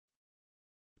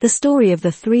The Story of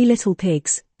the Three Little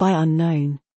Pigs, by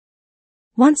Unknown.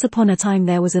 Once upon a time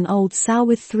there was an old sow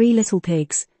with 3 little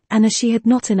pigs, and as she had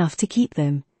not enough to keep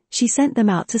them, she sent them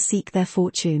out to seek their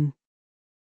fortune.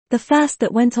 The first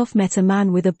that went off met a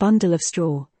man with a bundle of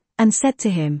straw, and said to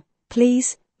him,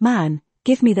 "Please, man,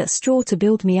 give me that straw to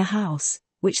build me a house,"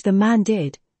 which the man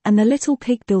did, and the little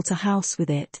pig built a house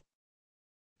with it.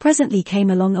 Presently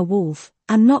came along a wolf,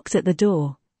 and knocked at the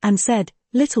door, and said,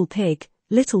 little pig,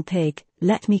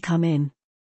 let me come in."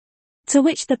 To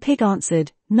which the pig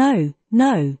answered, "No,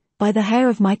 no, by the hair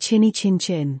of my chinny chin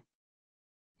chin."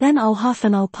 "Then I'll huff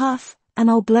and I'll puff,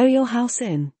 and I'll blow your house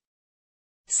in,"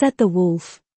 said the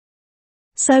wolf.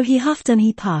 So he huffed and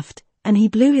he puffed, and he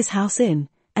blew his house in,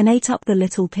 and ate up the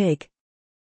little pig.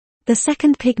 The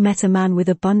second pig met a man with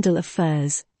a bundle of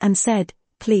furs, and said,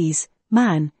 "Please,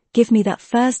 man, give me that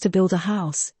furs to build a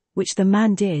house," which the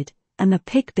man did, and the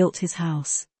pig built his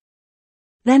house.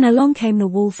 Then along came the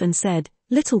wolf and said,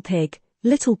 little pig,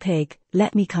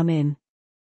 let me come in."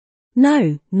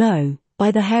 "No, no, by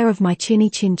the hair of my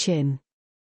chinny chin chin."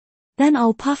 "Then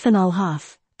I'll puff and I'll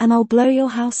huff, and I'll blow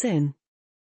your house in."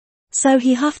 So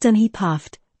he huffed and he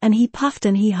puffed, and he puffed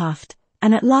and he huffed,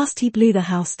 and at last he blew the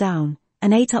house down,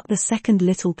 and ate up the second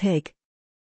little pig.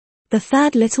 The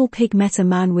third little pig met a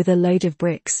man with a load of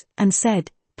bricks, and said,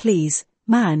 "Please,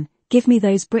 man, give me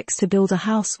those bricks to build a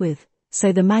house with."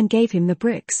 So the man gave him the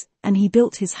bricks, and he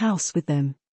built his house with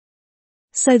them.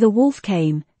 So the wolf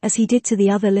came, as he did to the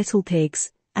other little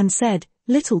pigs, and said,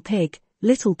 little pig,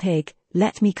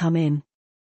 let me come in."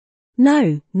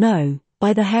 "No, no,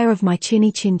 by the hair of my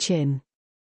chinny chin chin."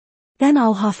 "Then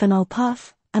I'll huff and I'll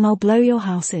puff, and I'll blow your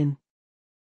house in."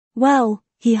 Well,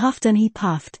 he huffed and he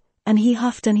puffed, and he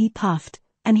huffed and he puffed,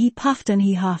 and he puffed and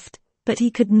he huffed, but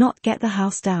he could not get the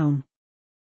house down.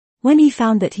 When he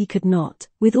found that he could not,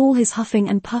 with all his huffing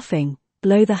and puffing,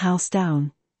 blow the house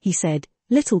down, he said,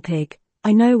 "Little pig,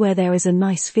 I know where there is a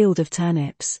nice field of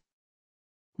turnips."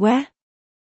 "Where?"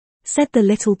 said the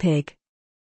little pig.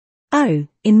 "Oh,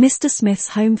 in Mr. Smith's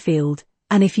home field,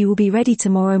 and if you will be ready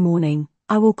tomorrow morning,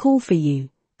 I will call for you,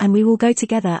 and we will go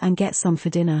together and get some for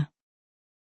dinner."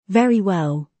 "Very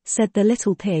well," said the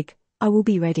little pig, "I will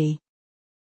be ready."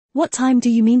 "What time do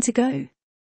you mean to go?"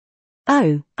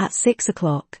 "Oh, at 6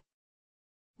 o'clock.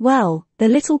 Well, the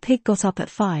little pig got up at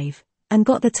 5, and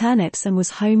got the turnips and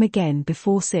was home again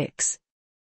before 6.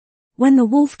 When the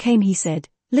wolf came he said,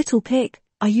 "Little pig,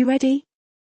 are you ready?"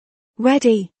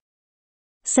 "Ready,"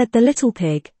 said the little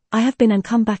pig, "I have been and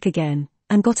come back again,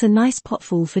 and got a nice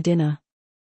potful for dinner."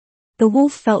 The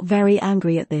wolf felt very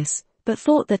angry at this, but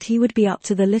thought that he would be up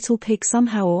to the little pig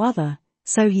somehow or other,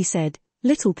 so he said,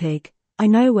 "Little pig, I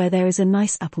know where there is a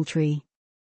nice apple tree."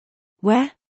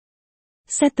 "Where?"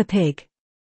 said the pig.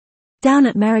 "Down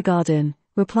at Merrygarden,"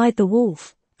 replied the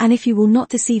wolf, "and if you will not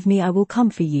deceive me I will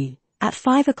come for you, at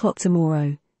 5 o'clock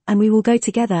tomorrow, and we will go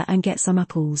together and get some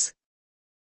apples."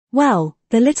 Well,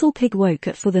 the little pig woke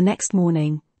up for the next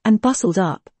morning, and bustled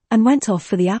up, and went off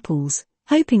for the apples,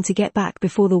 hoping to get back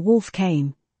before the wolf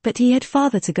came, but he had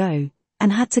farther to go,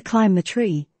 and had to climb the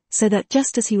tree, so that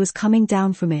just as he was coming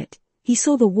down from it, he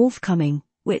saw the wolf coming,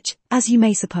 which, as you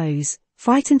may suppose,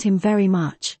 frightened him very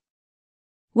much.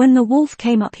 When the wolf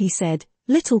came up he said,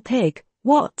 "Little pig,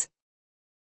 what?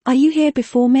 Are you here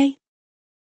before me?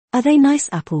 Are they nice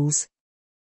apples?"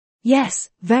 "Yes,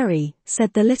 very,"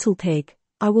 said the little pig,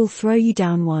 "I will throw you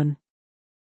down one."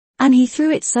 And he threw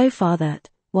it so far that,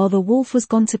 while the wolf was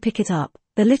gone to pick it up,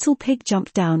 the little pig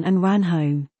jumped down and ran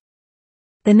home.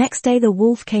 The next day the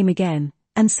wolf came again,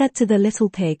 and said to the little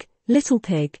pig, "Little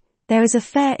pig, there is a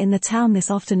fair in the town this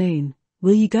afternoon,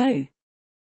 will you go?"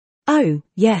 "Oh,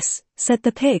 yes," said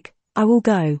the pig, "I will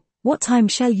go. What time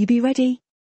shall you be ready?"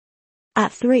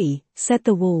 "At 3, said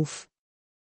the wolf.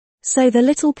 So the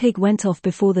little pig went off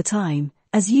before the time,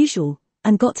 as usual,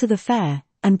 and got to the fair,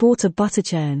 and bought a butter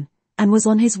churn, and was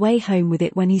on his way home with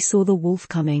it when he saw the wolf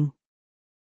coming.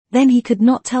 Then he could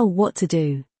not tell what to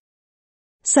do.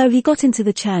 So he got into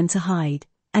the churn to hide,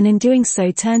 and in doing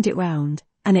so turned it round,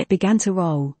 and it began to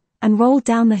roll, and rolled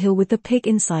down the hill with the pig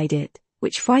inside it,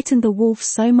 which frightened the wolf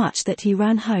so much that he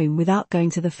ran home without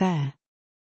going to the fair.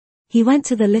 He went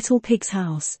to the little pig's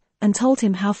house, and told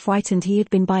him how frightened he had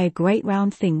been by a great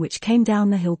round thing which came down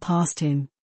the hill past him.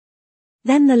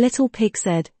 Then the little pig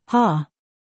said, "Ha!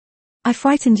 I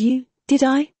frightened you, did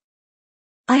I?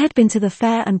 I had been to the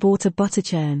fair and bought a butter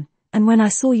churn, and when I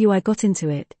saw you I got into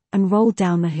it, and rolled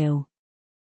down the hill."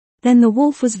 Then the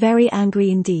wolf was very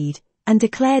angry indeed, and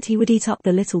declared he would eat up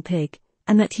the little pig,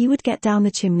 and that he would get down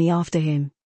the chimney after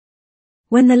him.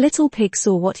 When the little pig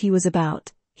saw what he was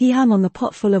about, he hung on the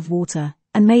pot full of water,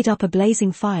 and made up a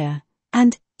blazing fire,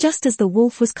 and, just as the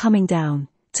wolf was coming down,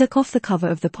 took off the cover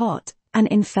of the pot, and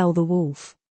in fell the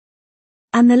wolf.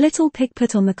 And the little pig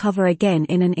put on the cover again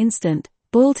in an instant,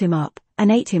 boiled him up,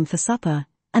 and ate him for supper,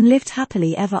 and lived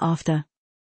happily ever after.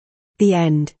 The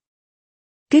end.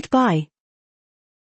 Goodbye.